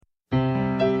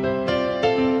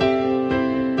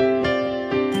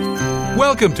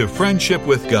Welcome to Friendship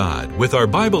with God with our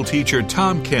Bible teacher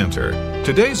Tom Cantor.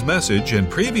 Today's message and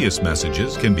previous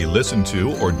messages can be listened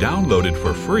to or downloaded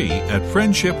for free at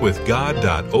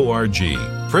friendshipwithgod.org.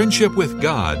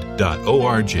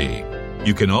 friendshipwithgod.org.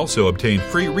 You can also obtain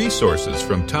free resources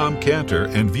from Tom Cantor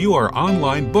and view our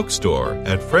online bookstore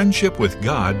at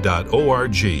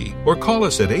friendshipwithgod.org or call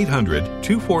us at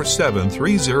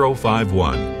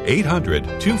 800-247-3051.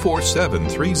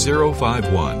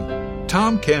 800-247-3051.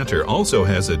 Tom Cantor also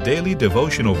has a daily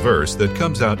devotional verse that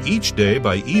comes out each day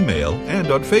by email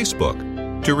and on Facebook.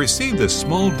 To receive this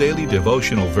small daily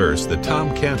devotional verse that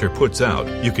Tom Cantor puts out,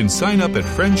 you can sign up at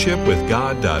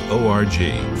friendshipwithgod.org,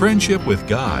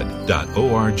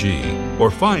 friendshipwithgod.org, or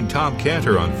find Tom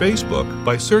Cantor on Facebook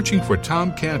by searching for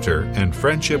Tom Cantor and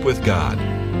Friendship with God.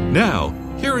 Now,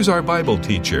 here is our Bible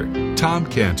teacher, Tom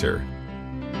Cantor.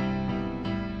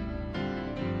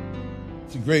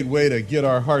 It's a great way to get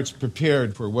our hearts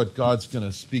prepared for what God's going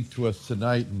to speak to us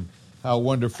tonight, and how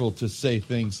wonderful to say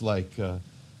things like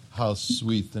how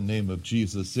sweet the name of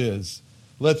Jesus is.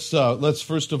 Let's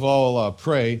first of all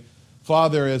pray.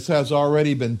 Father, as has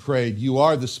already been prayed, you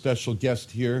are the special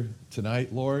guest here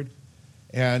tonight, Lord,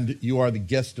 and you are the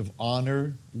guest of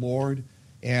honor, Lord,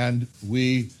 and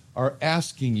we are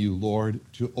asking you, Lord,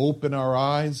 to open our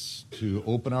eyes, to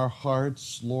open our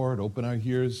hearts, Lord, open our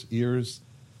ears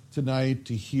tonight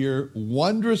to hear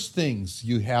wondrous things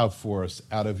you have for us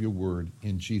out of your word.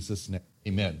 In Jesus' name,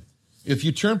 amen. If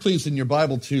you turn, please, in your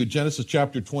Bible to Genesis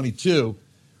chapter 22,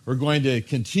 we're going to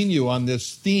continue on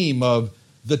this theme of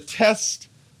the test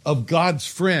of God's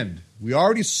friend. We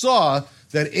already saw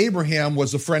that Abraham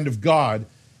was a friend of God,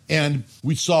 and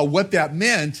we saw what that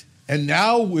meant, and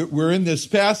now we're in this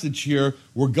passage here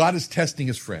where God is testing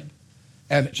his friend.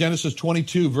 And Genesis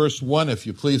 22, verse 1, if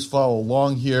you please follow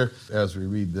along here as we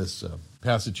read this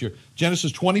passage here.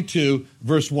 Genesis 22,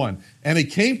 verse 1. And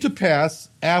it came to pass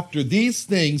after these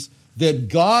things that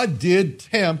God did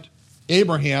tempt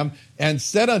Abraham and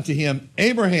said unto him,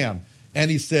 Abraham.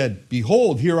 And he said,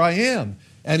 Behold, here I am.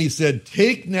 And he said,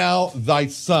 Take now thy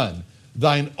son,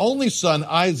 thine only son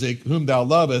Isaac, whom thou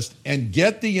lovest, and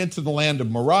get thee into the land of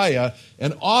Moriah,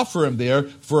 and offer him there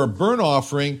for a burnt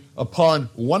offering upon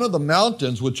one of the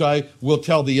mountains which I will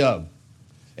tell thee of.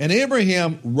 And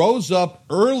Abraham rose up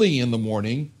early in the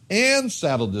morning, and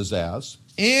saddled his ass,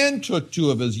 and took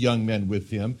two of his young men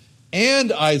with him,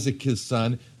 and Isaac his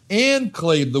son, and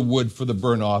clave the wood for the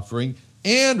burnt offering,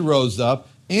 and rose up,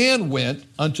 and went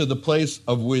unto the place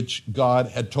of which God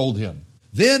had told him.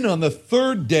 Then on the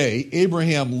third day,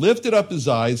 Abraham lifted up his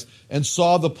eyes and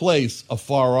saw the place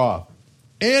afar off.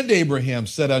 And Abraham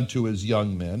said unto his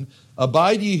young men,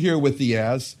 Abide ye here with the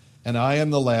ass, and I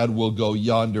and the lad will go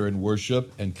yonder and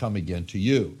worship, and come again to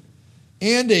you.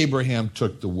 And Abraham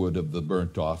took the wood of the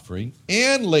burnt offering,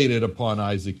 and laid it upon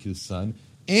Isaac his son,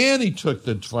 and he took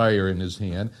the fire in his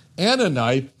hand, and a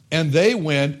knife, and they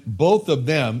went, both of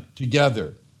them,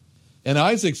 together. And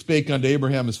Isaac spake unto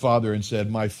Abraham his father, and said,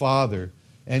 My father.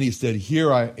 And he said,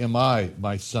 Here am I,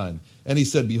 my son. And he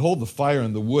said, Behold the fire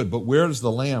and the wood, but where is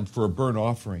the lamb for a burnt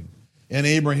offering? And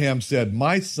Abraham said,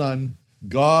 My son,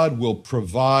 God will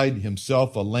provide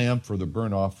himself a lamb for the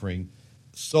burnt offering.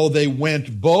 So they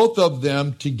went, both of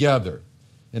them, together.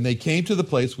 And they came to the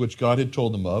place which God had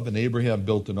told them of, and Abraham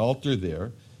built an altar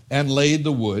there, and laid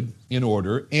the wood in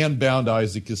order, and bound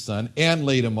Isaac his son, and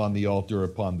laid him on the altar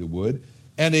upon the wood.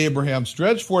 And Abraham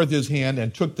stretched forth his hand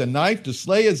and took the knife to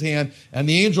slay his hand. And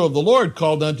the angel of the Lord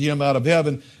called unto him out of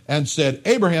heaven and said,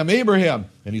 Abraham, Abraham.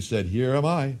 And he said, Here am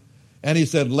I. And he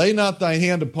said, Lay not thy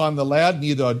hand upon the lad,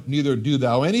 neither do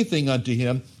thou anything unto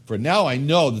him. For now I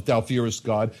know that thou fearest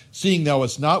God, seeing thou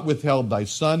hast not withheld thy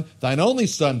son, thine only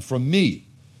son, from me.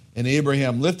 And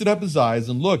Abraham lifted up his eyes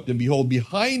and looked, and behold,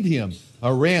 behind him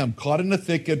a ram caught in a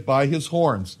thicket by his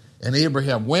horns. And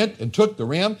Abraham went and took the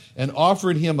ram and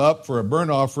offered him up for a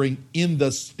burnt offering in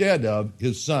the stead of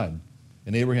his son.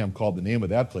 And Abraham called the name of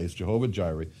that place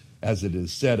Jehovah-Jireh, as it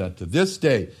is said unto this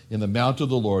day, In the mount of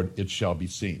the Lord it shall be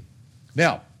seen.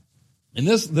 Now, in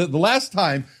the last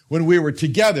time when we were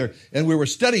together and we were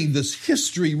studying this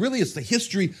history, really it's the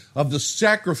history of the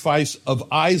sacrifice of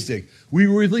Isaac, we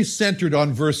really centered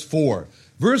on verse 4.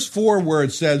 Verse 4 where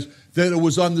it says that it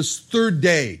was on this third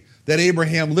day that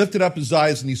Abraham lifted up his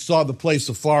eyes and he saw the place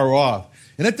afar off.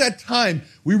 And at that time,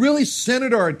 we really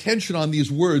centered our attention on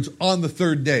these words, on the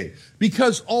third day.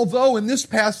 Because although in this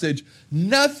passage,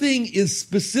 nothing is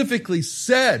specifically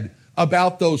said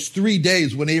about those 3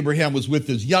 days when Abraham was with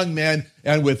his young men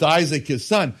and with Isaac, his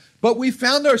son, but we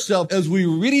found ourselves, as we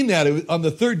were reading that on the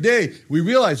third day, we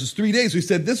realized it's 3 days. We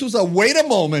said, wait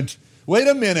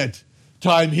a minute.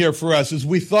 time here for us as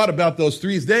we thought about those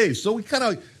 3 days. So we kind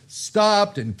of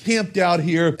stopped and camped out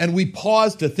here, and we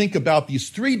paused to think about these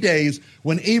 3 days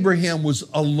when Abraham was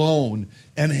alone.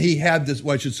 And he had this,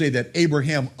 well, I should say that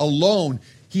Abraham alone,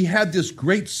 he had this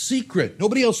great secret.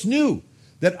 Nobody else knew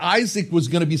that Isaac was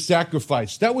going to be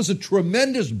sacrificed. That was a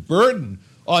tremendous burden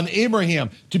on Abraham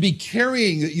to be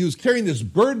carrying. He was carrying this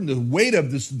burden, the weight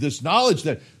of this knowledge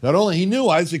that not only he knew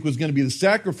Isaac was going to be the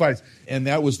sacrifice, and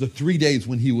that was the 3 days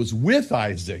when he was with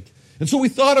Isaac. And so we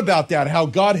thought about that, how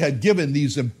God had given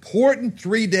these important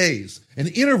 3 days, an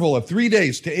interval of 3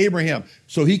 days to Abraham,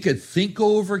 so he could think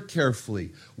over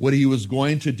carefully what he was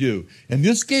going to do. And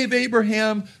this gave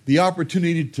Abraham the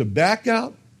opportunity to back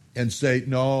out and say,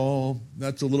 no,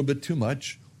 that's a little bit too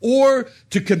much, or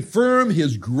to confirm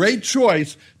his great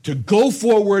choice to go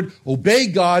forward, obey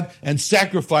God, and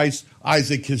sacrifice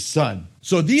Isaac, his son.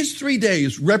 So these 3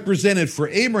 days represented for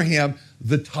Abraham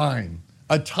the time,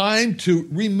 a time to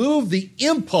remove the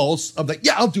impulse of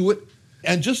I'll do it,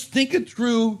 and just think it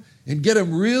through and get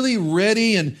him really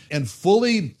ready and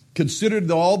fully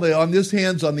considered all the on this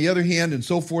hands, on the other hand, and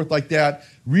so forth like that,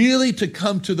 really to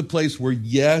come to the place where,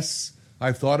 yes,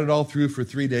 I've thought it all through for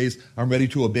 3 days. I'm ready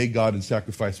to obey God and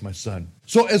sacrifice my son.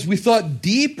 So as we thought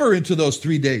deeper into those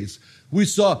 3 days, we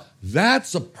saw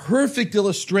that's a perfect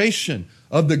illustration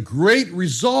of the great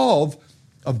resolve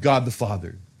of God the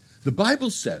Father. The Bible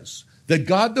says that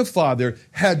God the Father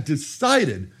had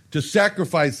decided to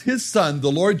sacrifice his son,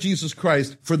 the Lord Jesus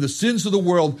Christ, for the sins of the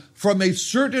world from a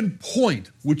certain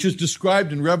point, which is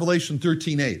described in Revelation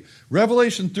 13:8.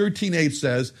 Revelation 13:8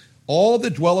 says, all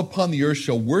that dwell upon the earth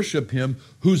shall worship him,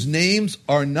 whose names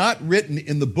are not written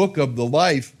in the book of the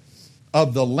life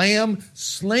of the Lamb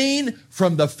slain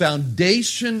from the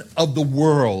foundation of the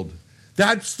world.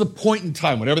 That's the point in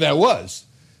time, whatever that was,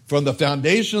 from the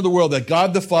foundation of the world, that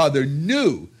God the Father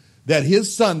knew that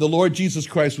his son, the Lord Jesus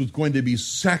Christ, was going to be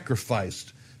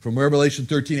sacrificed from Revelation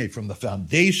 13:8, from the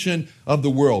foundation of the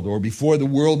world, or before the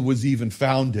world was even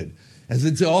founded. As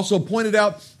it's also pointed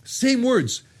out, same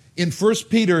words in 1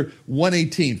 Peter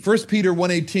 1:18. 1 Peter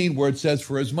 1:18, where it says,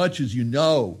 for as much as you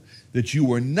know that you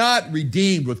were not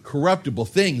redeemed with corruptible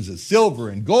things as silver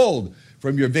and gold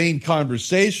from your vain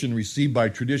conversation received by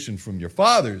tradition from your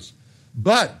fathers,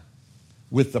 but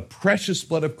with the precious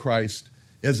blood of Christ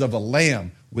as of a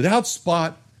lamb, without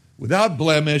spot, without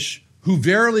blemish, who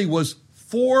verily was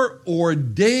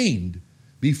foreordained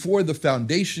before the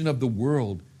foundation of the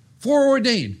world.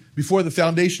 Foreordained before the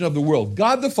foundation of the world.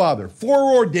 God the Father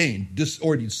foreordained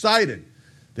or decided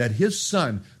that his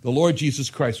son, the Lord Jesus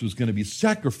Christ, was going to be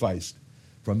sacrificed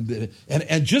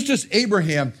and just as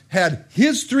Abraham had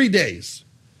his 3 days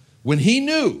when he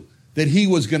knew that he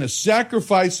was going to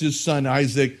sacrifice his son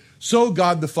Isaac, so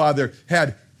God the Father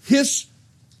had his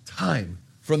time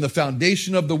from the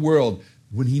foundation of the world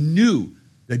when he knew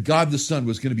that God the Son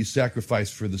was going to be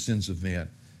sacrificed for the sins of man.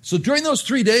 So during those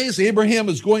 3 days, Abraham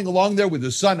is going along there with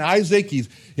his son Isaac.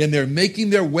 And they're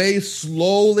making their way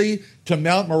slowly to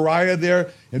Mount Moriah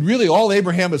there. And really all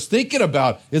Abraham is thinking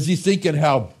about is he's thinking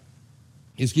how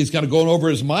he's kind of going over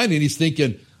his mind, and he's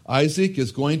thinking, Isaac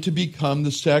is going to become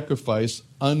the sacrifice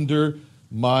under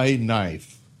my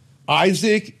knife.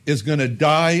 Isaac is going to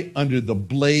die under the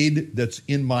blade that's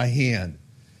in my hand.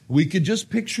 We could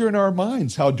just picture in our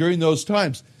minds how during those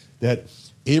times that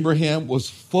Abraham was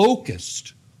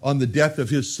focused on the death of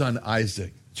his son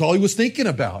Isaac. That's all he was thinking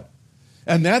about.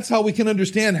 And that's how we can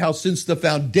understand how since the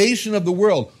foundation of the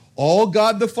world, all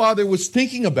God the Father was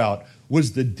thinking about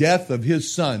was the death of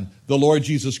his son, the Lord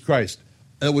Jesus Christ.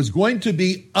 And it was going to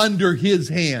be under his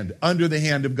hand, under the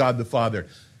hand of God the Father.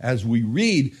 As we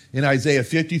read in Isaiah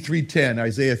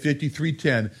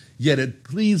 53:10, yet it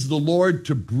pleased the Lord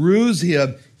to bruise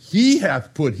him. He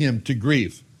hath put him to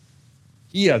grief.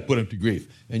 He hath put him to grief.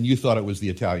 And you thought it was the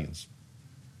Italians.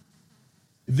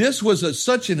 This was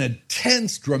such an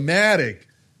intense, dramatic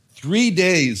 3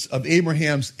 days of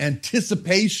Abraham's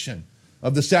anticipation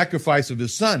of the sacrifice of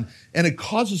his son. And it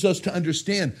causes us to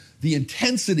understand the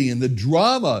intensity and the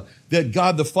drama that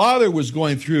God the Father was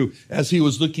going through as he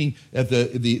was looking at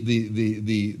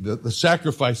the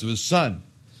sacrifice of his son.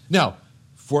 Now,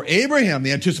 for Abraham,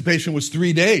 the anticipation was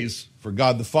 3 days. For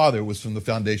God the Father was from the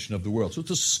foundation of the world. So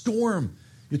it's a storm.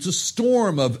 It's a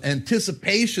storm of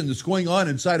anticipation that's going on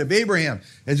inside of Abraham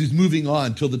as he's moving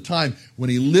on till the time when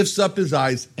he lifts up his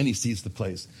eyes and he sees the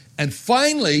place. And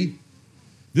finally,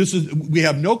 we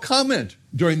have no comment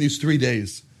during these 3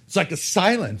 days. It's like a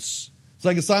silence. It's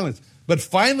like a silence. But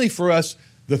finally for us,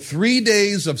 the 3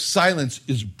 days of silence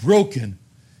is broken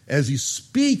as he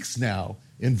speaks now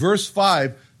in verse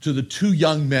 5 to the 2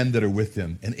 young men that are with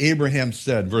him. And Abraham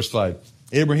said, verse 5,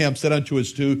 Abraham said unto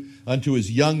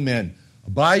his young men,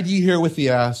 Abide ye here with the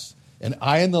ass, and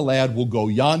I and the lad will go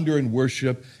yonder and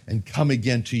worship and come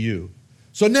again to you.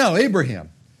 So now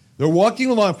Abraham, they're walking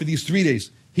along for these 3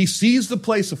 days. He sees the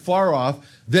place afar off.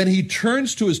 Then he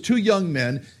turns to his 2 young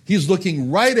men. He's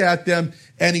looking right at them,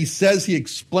 and he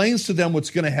explains to them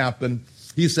what's going to happen.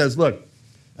 He says, look,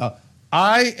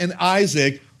 I and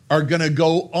Isaac are going to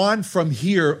go on from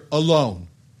here alone.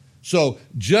 So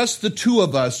just the 2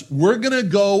 of us, we're going to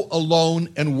go alone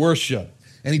and worship.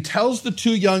 And he tells the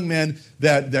 2 young men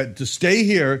that to stay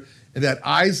here, and that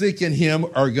Isaac and him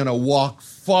are going to walk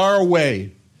far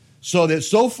away,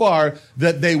 so far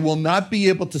that they will not be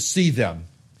able to see them.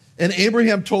 And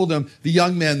Abraham told them, the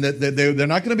young men, that they're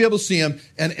not going to be able to see him,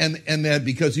 and that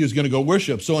because he was going to go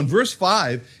worship. So in verse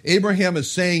 5, Abraham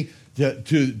is saying to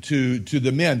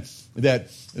the men that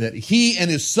he and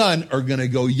his son are going to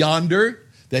go yonder,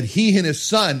 that he and his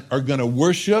son are going to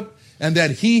worship, and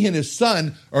that he and his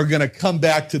son are going to come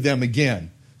back to them again.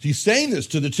 So he's saying this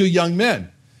to the 2 young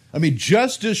men. I mean,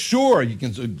 just as sure,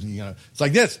 it's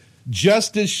like this.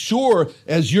 Just as sure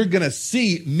as you're going to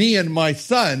see me and my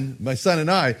son and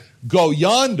I, go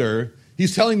yonder,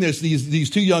 he's telling these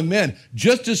 2 young men,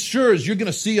 just as sure as you're going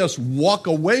to see us walk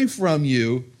away from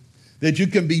you, that you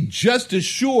can be just as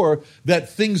sure that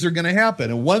things are going to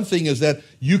happen. And one thing is that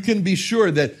you can be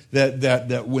sure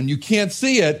that when you can't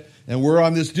see it, and we're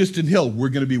on this distant hill, we're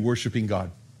going to be worshiping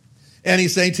God. And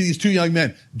he's saying to these 2 young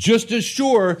men, just as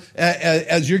sure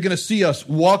as you're going to see us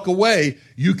walk away,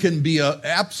 you can be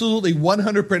absolutely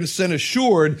 100%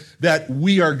 assured that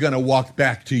we are going to walk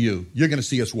back to you. You're going to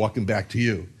see us walking back to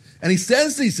you. And he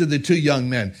says these to the 2 young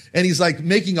men, and he's like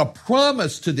making a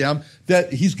promise to them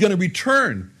that he's going to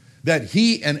return, that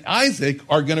he and Isaac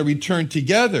are going to return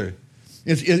together.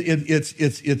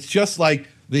 It's just like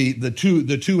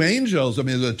the two angels. I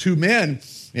mean, the 2 men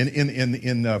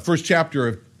in first chapter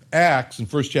of Acts,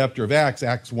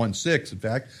 Acts 1:6, in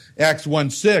fact, Acts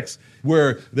 1:6,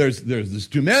 where there's these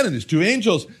 2 men and these 2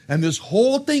 angels, and this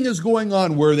whole thing is going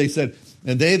on where they said,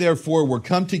 and they therefore were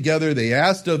come together, they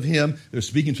asked of him, they're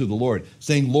speaking to the Lord,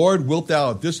 saying, Lord, wilt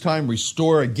thou at this time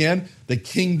restore again the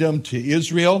kingdom to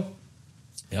Israel?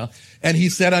 Yeah. And he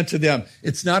said unto them,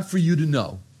 it's not for you to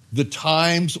know the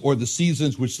times or the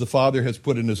seasons which the Father has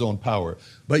put in his own power.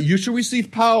 But you shall receive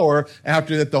power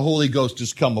after that the Holy Ghost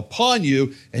has come upon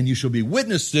you, and you shall be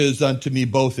witnesses unto me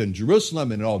both in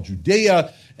Jerusalem and in all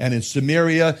Judea and in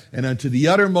Samaria and unto the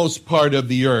uttermost part of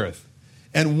the earth.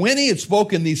 And when he had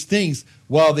spoken these things,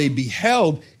 while they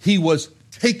beheld, he was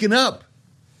taken up,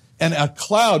 and a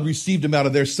cloud received him out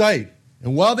of their sight.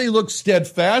 And while they looked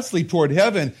steadfastly toward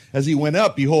heaven as he went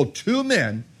up, behold, 2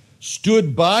 men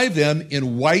stood by them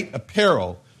in white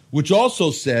apparel, which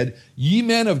also said, Ye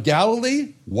men of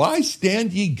Galilee, why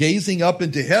stand ye gazing up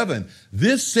into heaven?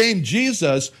 This same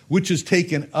Jesus, which is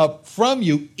taken up from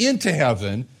you into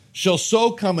heaven, shall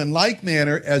so come in like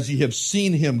manner as ye have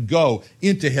seen him go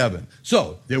into heaven.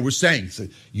 So they were saying,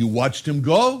 you watched him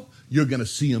go, you're going to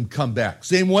see him come back.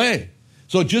 Same way.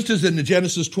 So just as in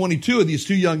Genesis 22, these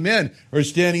 2 young men are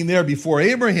standing there before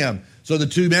Abraham, so the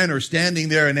 2 men are standing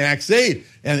there in Acts 8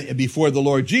 and before the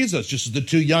Lord Jesus, just as the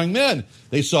 2 young men.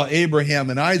 They saw Abraham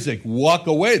and Isaac walk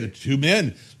away. The 2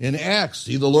 men in Acts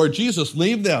see the Lord Jesus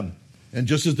leave them. And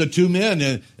just as the 2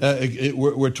 men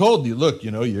were told, look,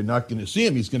 you're not going to see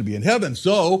him. He's going to be in heaven.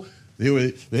 So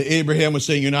Abraham was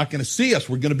saying, you're not going to see us.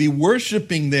 We're going to be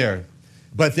worshiping there.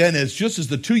 But then just as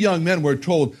the 2 young men were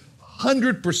told,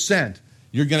 100%,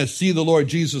 you're going to see the Lord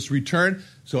Jesus return.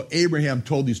 So Abraham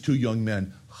told these 2 young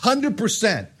men,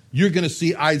 100%, you're going to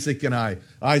see Isaac and I,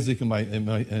 Isaac and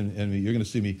me. You're going to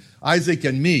see me, Isaac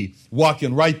and me,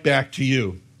 walking right back to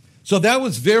you. So that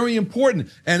was very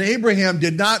important. And Abraham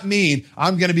did not mean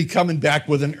I'm going to be coming back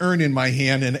with an urn in my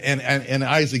hand and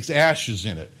Isaac's ashes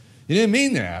in it. He didn't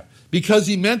mean that, because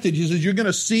he meant that. He says you're going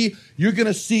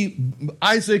to see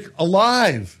Isaac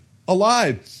alive.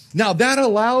 Now that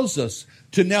allows us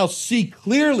to now see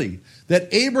clearly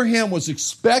that Abraham was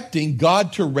expecting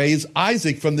God to raise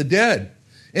Isaac from the dead.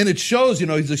 And it shows,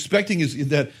 he's expecting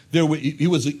that he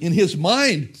was in his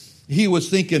mind, he was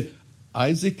thinking,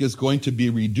 Isaac is going to be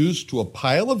reduced to a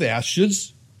pile of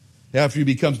ashes after he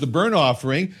becomes the burnt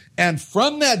offering. And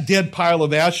from that dead pile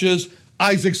of ashes,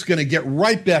 Isaac's going to get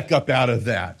right back up out of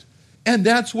that. And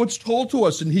that's what's told to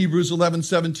us in Hebrews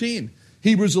 11:17.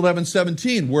 Hebrews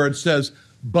 11:17, where it says,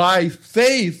 by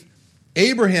faith,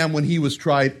 Abraham, when he was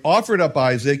tried, offered up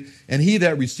Isaac, and he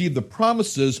that received the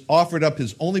promises offered up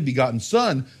his only begotten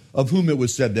son, of whom it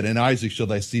was said that in Isaac shall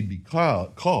thy seed be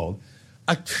called,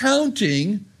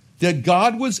 accounting that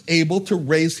God was able to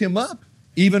raise him up,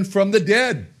 even from the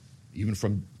dead, even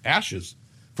from ashes.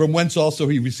 from whence also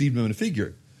he received him in a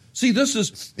figure. See, this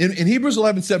is, in Hebrews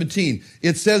 11:17,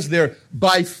 it says there,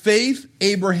 by faith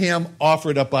Abraham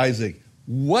offered up Isaac.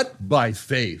 What by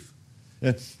faith?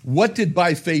 What did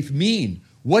by faith mean?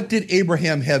 What did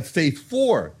Abraham have faith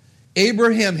for?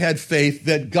 Abraham had faith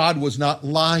that God was not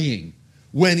lying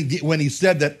when he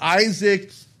said that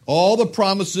Isaac, all the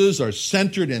promises are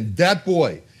centered in that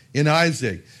boy, in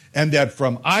Isaac, and that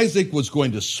from Isaac was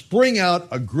going to spring out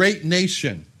a great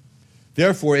nation.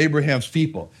 Therefore, Abraham's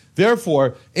people.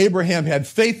 Therefore, Abraham had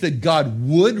faith that God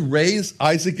would raise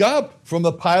Isaac up from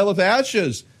a pile of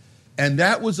ashes. And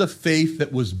that was a faith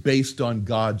that was based on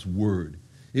God's word.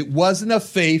 It wasn't a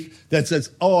faith that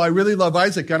says, oh, I really love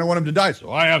Isaac. I don't want him to die,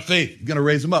 so I have faith. I'm going to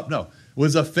raise him up. No, it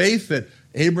was a faith that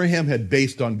Abraham had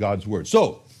based on God's word.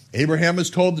 So, Abraham has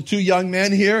told the two young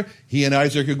men here, he and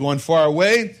Isaac are going far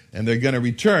away, and they're going to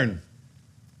return.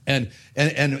 And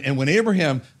when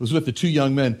Abraham was with the two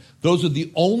young men, those are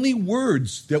the only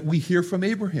words that we hear from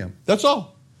Abraham. That's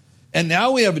all. And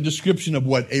now we have a description of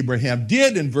what Abraham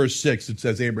did in verse 6. It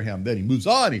says Abraham, then he moves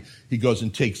on. He goes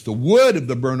and takes the wood of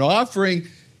the burnt offering,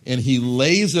 and he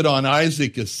lays it on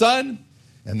Isaac, his son.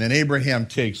 And then Abraham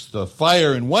takes the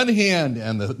fire in one hand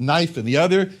and the knife in the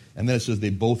other. And then it says they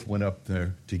both went up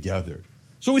there together.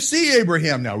 So we see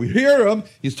Abraham now. We hear him.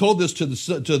 He's told this to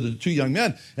the two young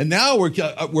men. And now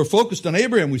we're focused on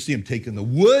Abraham. We see him taking the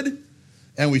wood,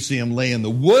 and we see him laying the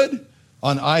wood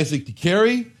on Isaac to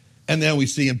carry. And then we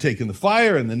see him taking the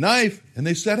fire and the knife, and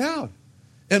they set out.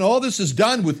 And all this is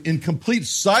done in complete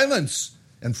silence.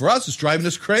 And for us, it's driving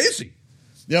us crazy.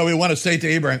 You know, we want to say to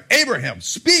Abraham, Abraham,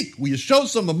 speak. Will you show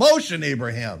some emotion,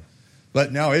 Abraham?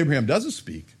 But now Abraham doesn't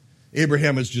speak.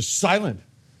 Abraham is just silent.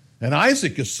 And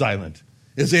Isaac is silent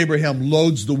as Abraham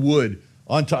loads the wood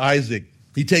onto Isaac.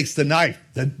 He takes the knife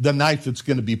that's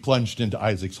going to be plunged into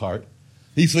Isaac's heart.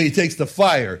 He takes the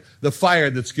fire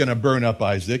that's going to burn up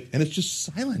Isaac, and it's just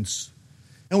silence.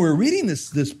 And we're reading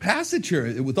this passage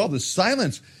here with all this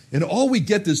silence, and all we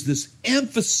get is this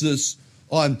emphasis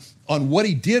on what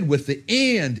he did with the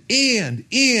and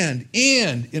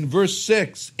in verse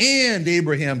 6. And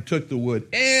Abraham took the wood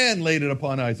and laid it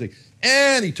upon Isaac,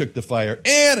 and he took the fire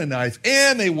and a knife,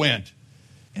 and they went.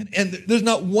 And there's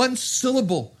not one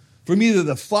syllable from either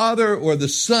the father or the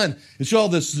son. It's all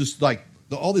this like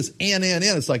all this and.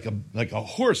 It's like a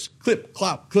horse, clip,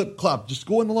 clop, just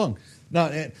going along. Now,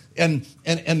 and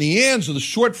the ands are the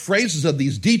short phrases of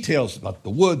these details about the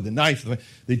wood, the knife.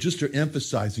 They just are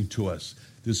emphasizing to us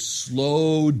this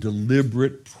slow,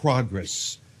 deliberate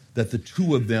progress that the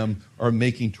two of them are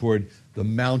making toward the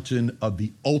mountain of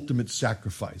the ultimate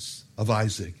sacrifice of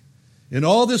Isaac. And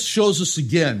all this shows us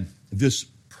again this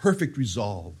perfect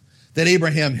resolve that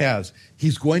Abraham has.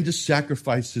 He's going to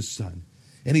sacrifice his son.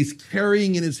 And he's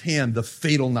carrying in his hand the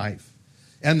fatal knife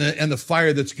and the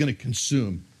fire that's going to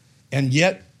consume. And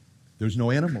yet, there's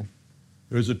no animal.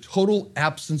 There's a total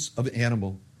absence of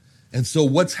animal. And so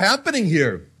what's happening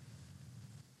here?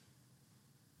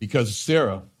 Because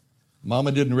Sarah,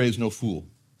 mama didn't raise no fool.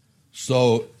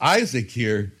 So Isaac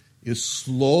here is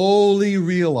slowly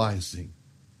realizing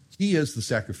he is the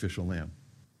sacrificial lamb.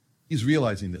 He's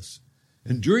realizing this.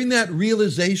 And during that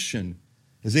realization,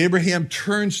 as Abraham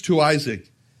turns to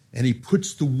Isaac and he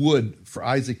puts the wood for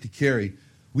Isaac to carry,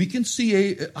 we can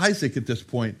see Isaac at this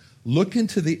point look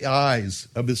into the eyes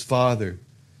of his father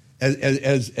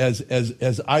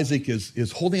as Isaac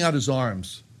is holding out his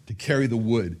arms to carry the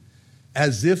wood,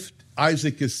 as if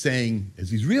Isaac is saying, as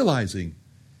he's realizing,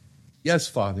 yes,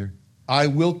 Father, I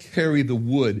will carry the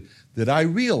wood that I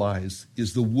realize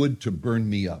is the wood to burn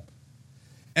me up.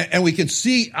 And we can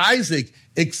see Isaac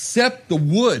accept the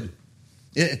wood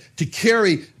to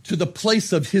carry to the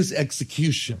place of his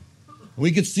execution.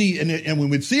 We can see, and when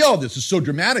we see all this, it's so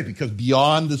dramatic because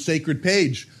beyond the sacred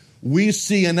page, we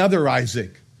see another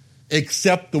Isaac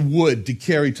accept the wood to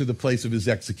carry to the place of his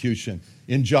execution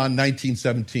in John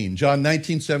 19:17. John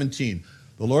 19:17,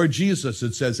 the Lord Jesus,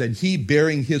 it says, and he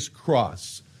bearing his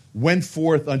cross went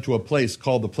forth unto a place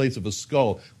called the place of a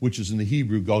skull, which is in the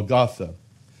Hebrew Golgotha.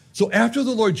 So after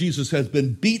the Lord Jesus has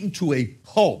been beaten to a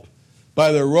pulp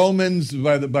by the Romans,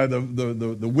 by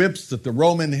the whips that the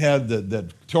Roman had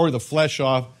that tore the flesh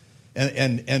off,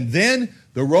 and then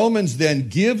the Romans then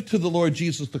give to the Lord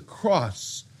Jesus the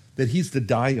cross that he's to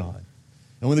die on.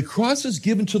 And when the cross is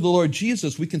given to the Lord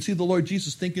Jesus, we can see the Lord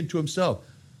Jesus thinking to himself,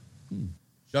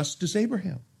 just as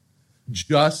Abraham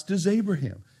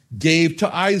gave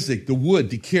to Isaac the wood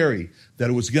to carry, that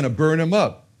it was going to burn him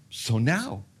up. So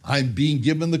now I'm being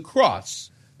given the cross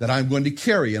that I'm going to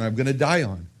carry and I'm going to die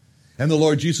on. And the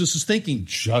Lord Jesus is thinking,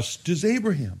 just as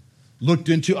Abraham looked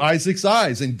into Isaac's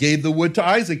eyes and gave the wood to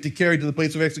Isaac to carry to the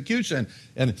place of execution.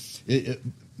 And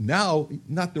now,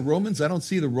 not the Romans. I don't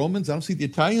see the Romans. I don't see the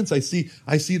Italians. I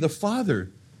see the Father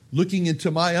looking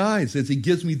into my eyes as he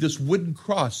gives me this wooden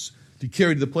cross to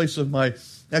carry to the place of my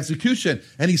execution.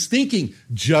 And he's thinking,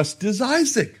 just as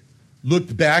Isaac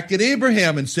looked back at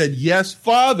Abraham and said, yes,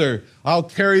 Father, I'll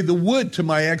carry the wood to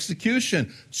my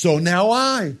execution. So now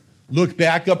I look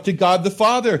back up to God the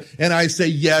Father and I say,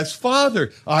 yes,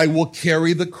 Father, I will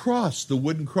carry the cross, the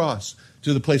wooden cross,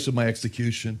 to the place of my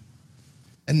execution.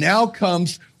 And now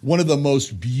comes one of the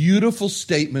most beautiful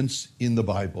statements in the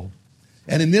Bible.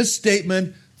 And in this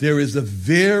statement, there is a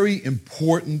very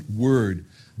important word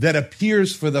that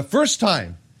appears for the first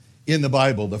time in the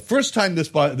Bible. The first time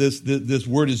this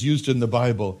word is used in the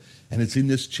Bible, and it's in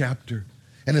this chapter.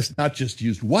 And it's not just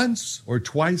used once or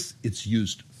twice, it's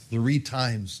used 3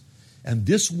 times. And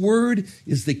this word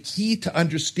is the key to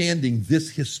understanding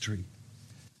this history.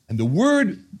 And the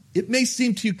word, it may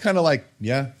seem to you kind of like,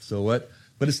 yeah, so what?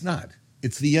 But it's not.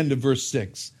 It's the end of verse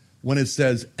 6 when it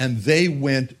says, and they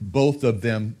went both of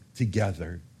them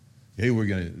together. They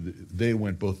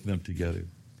went both of them together.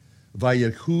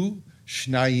 Vayelchu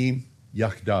shnayim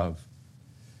yachdav.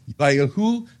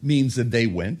 Vayelchu means that they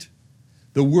went.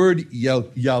 The word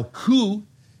yalku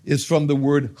is from the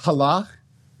word halach,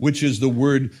 which is the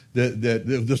word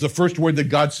there's the first word that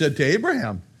God said to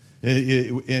Abraham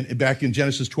back in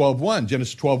Genesis 12:1.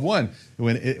 Genesis 12:1,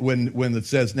 when it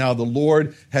says, now the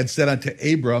Lord had said unto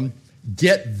Abram,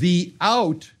 get thee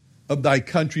out of thy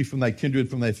country, from thy kindred,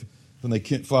 from thy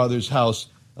father's house,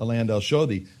 a land I'll show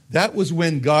thee. That was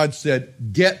when God said,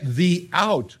 get thee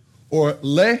out, or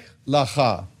lech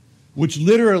lacha, which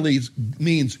literally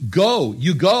means go,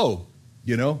 you go,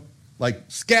 like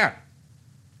scat.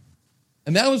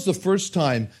 And that was the first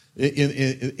time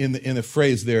in the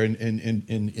phrase there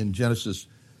in Genesis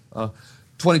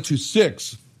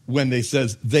 22:6, when they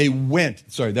says they went.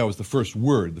 Sorry, that was the first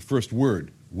word. The first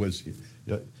word was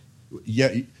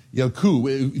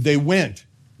Yelku. They went.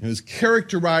 It was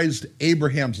characterized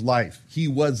Abraham's life. He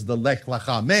was the Lech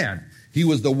Lecha man. He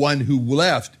was the one who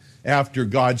left after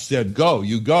God said, go,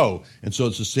 you go. And so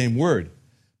it's the same word.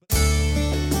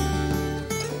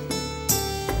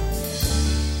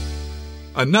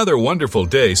 Another wonderful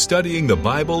day studying the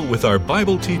Bible with our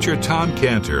Bible teacher Tom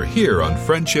Cantor here on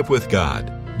Friendship with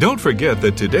God. Don't forget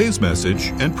that today's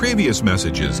message and previous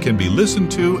messages can be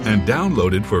listened to and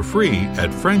downloaded for free at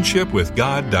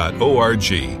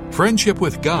friendshipwithgod.org.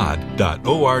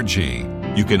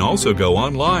 friendshipwithgod.org. You can also go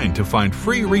online to find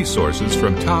free resources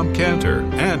from Tom Cantor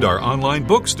and our online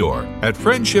bookstore at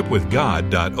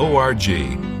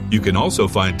friendshipwithgod.org. You can also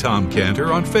find Tom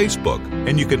Cantor on Facebook,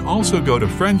 and you can also go to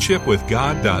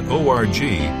friendshipwithgod.org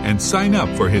and sign up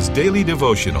for his daily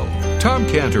devotional. Tom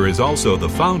Cantor is also the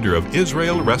founder of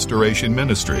Israel Restoration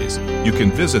Ministries. You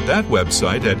can visit that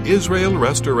website at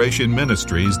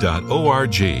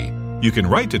israelrestorationministries.org. You can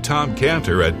write to Tom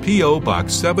Cantor at P.O.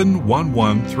 Box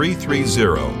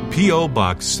 711330, P.O.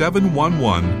 Box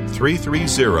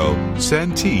 711330,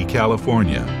 Santee,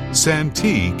 California.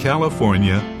 Santee,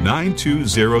 California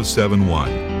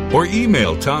 92071. Or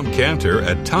email Tom Cantor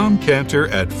at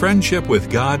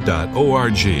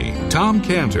tomcantor@friendshipwithgod.org. Tom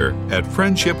Cantor at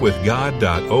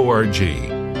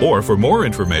friendshipwithgod.org. Or for more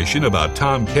information about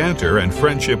Tom Cantor and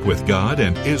Friendship with God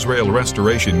and Israel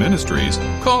Restoration Ministries,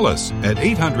 call us at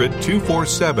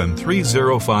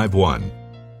 800-247-3051.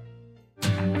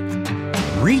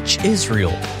 Reach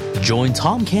Israel. Join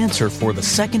Tom Cantor for the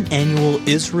 2nd Annual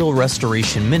Israel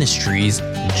Restoration Ministries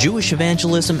Jewish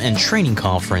Evangelism and Training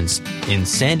Conference in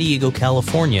San Diego,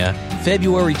 California,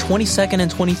 February 22nd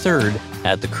and 23rd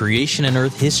at the Creation and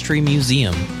Earth History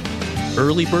Museum.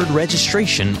 Early bird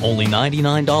registration, only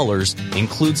 $99,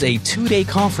 includes a 2-day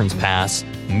conference pass,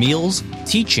 meals,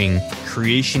 teaching,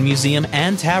 Creation Museum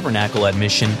and Tabernacle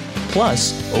admission,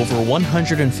 plus over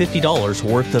 $150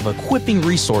 worth of equipping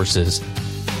resources.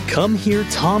 Come hear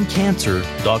Tom Cantor,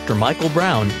 Dr. Michael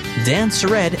Brown, Dan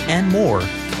Sered, and more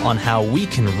on how we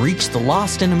can reach the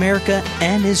lost in America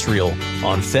and Israel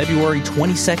on February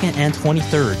 22nd and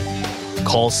 23rd.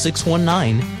 Call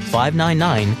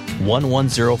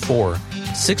 619-599-1104,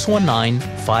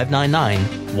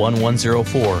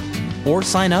 619-599-1104, or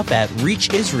sign up at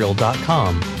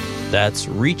reachisrael.com. That's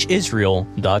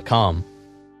reachisrael.com.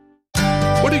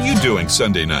 What are you doing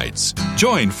Sunday nights?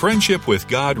 Join Friendship with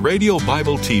God radio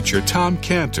Bible teacher Tom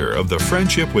Cantor of the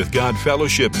Friendship with God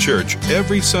Fellowship Church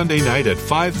every Sunday night at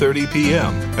 5:30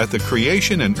 p.m. at the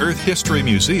Creation and Earth History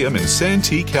Museum in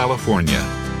Santee, California.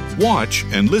 Watch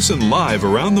and listen live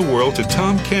around the world to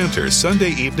Tom Cantor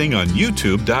Sunday evening on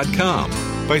YouTube.com.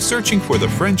 by searching for the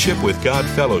Friendship with God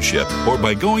Fellowship or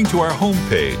by going to our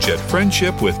homepage at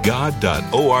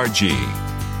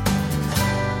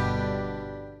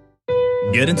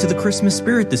friendshipwithgod.org. Get into the Christmas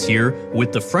spirit this year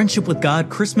with the Friendship with God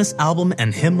Christmas album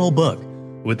and hymnal book.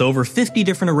 With over 50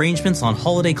 different arrangements on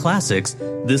holiday classics,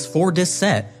 this 4-disc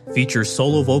set features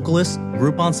solo vocalists,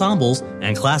 group ensembles,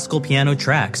 and classical piano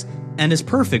tracks, and is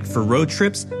perfect for road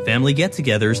trips, family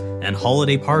get-togethers, and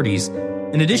holiday parties.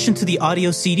 In addition to the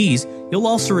audio CDs, you'll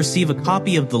also receive a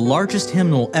copy of the largest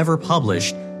hymnal ever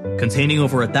published. Containing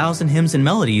over 1,000 hymns and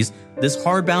melodies, this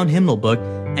hardbound hymnal book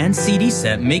and CD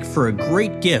set make for a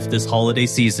great gift this holiday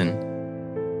season.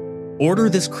 Order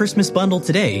this Christmas bundle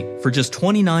today for just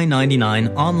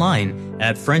 $29.99 online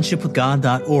at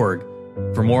friendshipwithgod.org.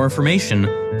 For more information,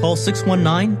 call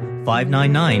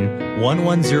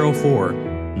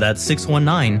 619-599-1104. That's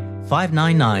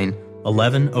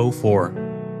 619-599-1104.